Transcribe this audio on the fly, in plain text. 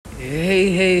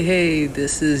Hey,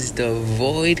 this is the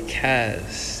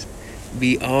Voidcast.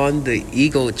 Beyond the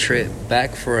ego trip,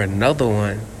 back for another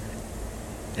one.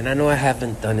 And I know I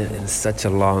haven't done it in such a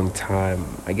long time.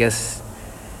 I guess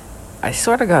I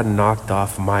sort of got knocked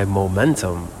off my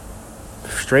momentum,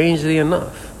 strangely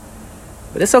enough.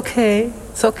 But it's okay.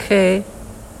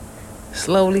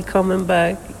 Slowly coming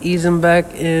back, easing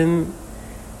back in,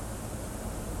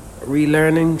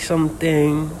 relearning some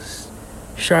things,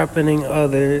 sharpening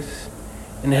others,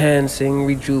 enhancing,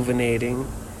 rejuvenating,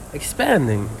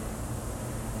 expanding.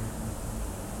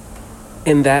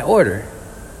 In that order.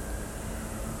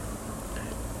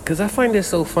 Because I find it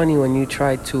so funny when you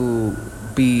try to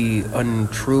be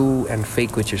untrue and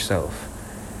fake with yourself.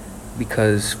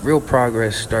 Because real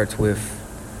progress starts with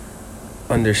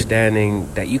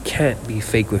understanding that you can't be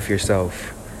fake with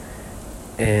yourself.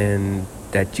 And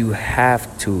that you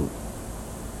have to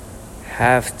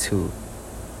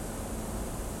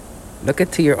look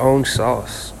into your own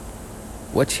sauce.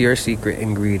 What's your secret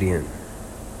ingredient?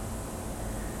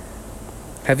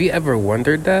 Have you ever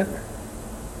wondered that?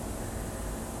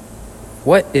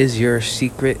 What is your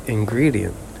secret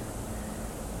ingredient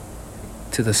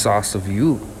to the sauce of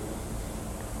you?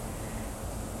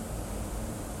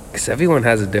 Because everyone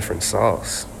has a different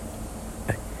sauce.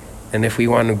 And if we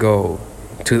want to go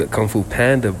to the Kung Fu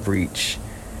Panda breach,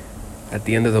 at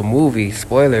the end of the movie,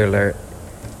 spoiler alert,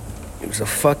 it was a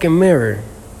fucking mirror.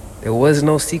 There was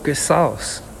no secret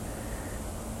sauce.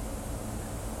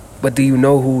 But do you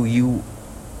know who you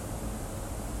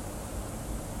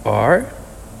are?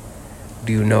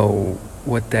 Do you know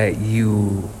what that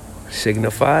you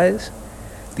signifies?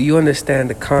 Do you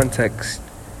understand the context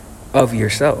of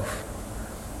yourself?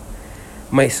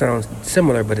 Might sound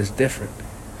similar, but it's different.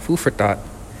 Food for thought.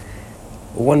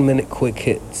 1 minute quick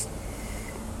hits.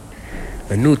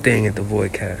 A new thing at the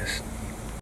Voidcast.